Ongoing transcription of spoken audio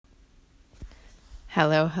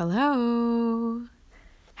Hello, hello.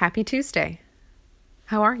 Happy Tuesday.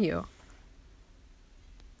 How are you?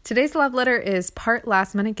 Today's love letter is part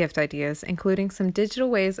last-minute gift ideas, including some digital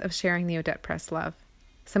ways of sharing the Odette Press love,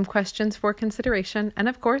 some questions for consideration, and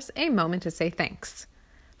of course, a moment to say thanks.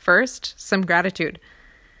 First, some gratitude.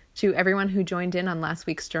 To everyone who joined in on last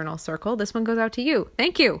week's journal circle, this one goes out to you.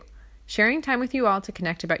 Thank you. Sharing time with you all to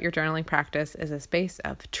connect about your journaling practice is a space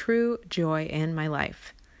of true joy in my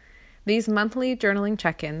life. These monthly journaling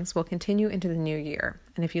check-ins will continue into the new year,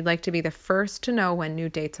 and if you'd like to be the first to know when new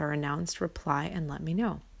dates are announced, reply and let me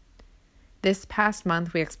know. This past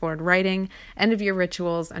month, we explored writing, end-of-year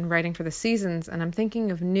rituals, and writing for the seasons, and I'm thinking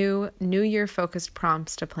of new year-focused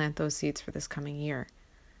prompts to plant those seeds for this coming year.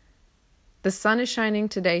 The sun is shining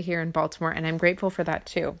today here in Baltimore, and I'm grateful for that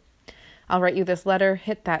too. I'll write you this letter,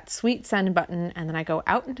 hit that sweet send button, and then I go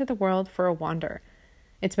out into the world for a wander.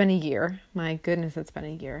 It's been a year, my goodness, it's been a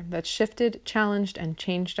year, that shifted, challenged, and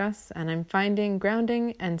changed us, and I'm finding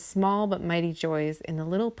grounding and small but mighty joys in the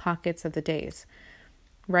little pockets of the days.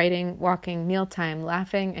 Writing, walking, mealtime,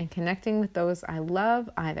 laughing, and connecting with those I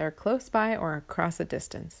love, either close by or across a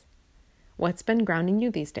distance. What's been grounding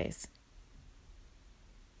you these days?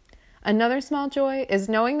 Another small joy is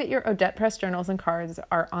knowing that your Odette Press journals and cards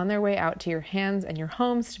are on their way out to your hands and your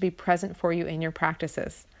homes to be present for you in your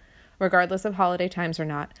practices. Regardless of holiday times or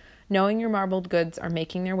not, knowing your marbled goods are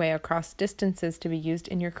making their way across distances to be used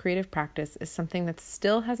in your creative practice is something that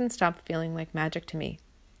still hasn't stopped feeling like magic to me.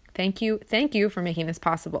 Thank you for making this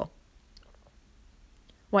possible.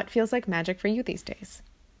 What feels like magic for you these days?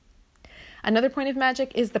 Another point of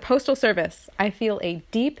magic is the Postal Service. I feel a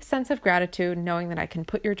deep sense of gratitude knowing that I can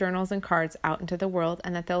put your journals and cards out into the world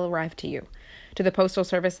and that they'll arrive to you. To the Postal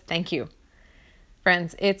Service, thank you.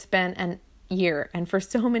 Friends, it's been an year, and for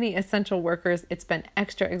so many essential workers, it's been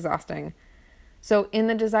extra exhausting. So in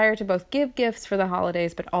the desire to both give gifts for the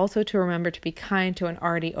holidays, but also to remember to be kind to an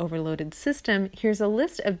already overloaded system, here's a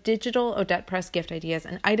list of digital Odette Press gift ideas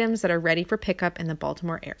and items that are ready for pickup in the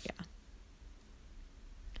Baltimore area.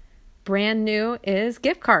 Brand new is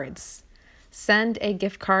gift cards. Send a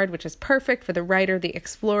gift card which is perfect for the writer, the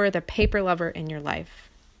explorer, the paper lover in your life.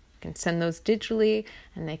 You can send those digitally,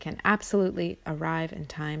 and they can absolutely arrive in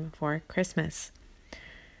time for Christmas.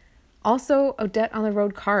 Also, Odette on the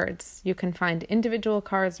Road cards. You can find individual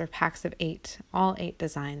cards or packs of 8, all 8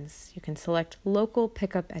 designs. You can select local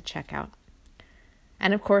pickup at checkout.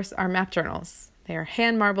 And of course, our map journals. They are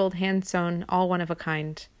hand-marbled, hand-sewn, all one of a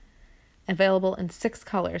kind. Available in 6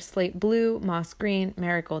 colors: slate blue, moss green,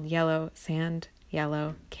 marigold yellow, sand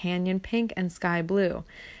yellow, canyon pink, and sky blue.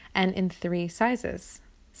 And in 3 sizes: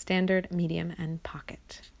 standard, medium, and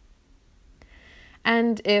pocket.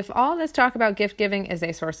 And if all this talk about gift giving is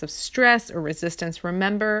a source of stress or resistance,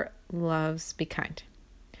 remember, loves be kind.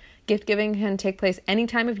 Gift giving can take place any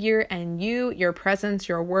time of year, and your presence,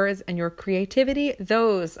 your words, and your creativity,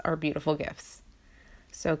 those are beautiful gifts.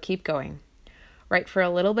 So keep going. Write for a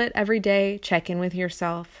little bit every day, check in with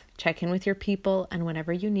yourself, check in with your people, and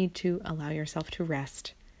whenever you need to, allow yourself to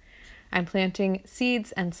rest. I'm planting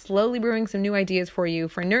seeds and slowly brewing some new ideas for you,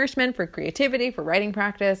 for nourishment, for creativity, for writing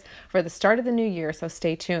practice, for the start of the new year, so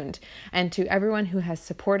stay tuned. And to everyone who has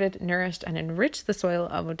supported, nourished, and enriched the soil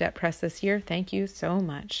of Odette Press this year, thank you so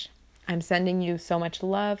much. I'm sending you so much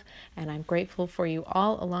love, and I'm grateful for you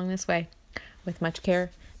all along this way. With much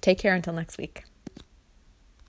care, take care until next week.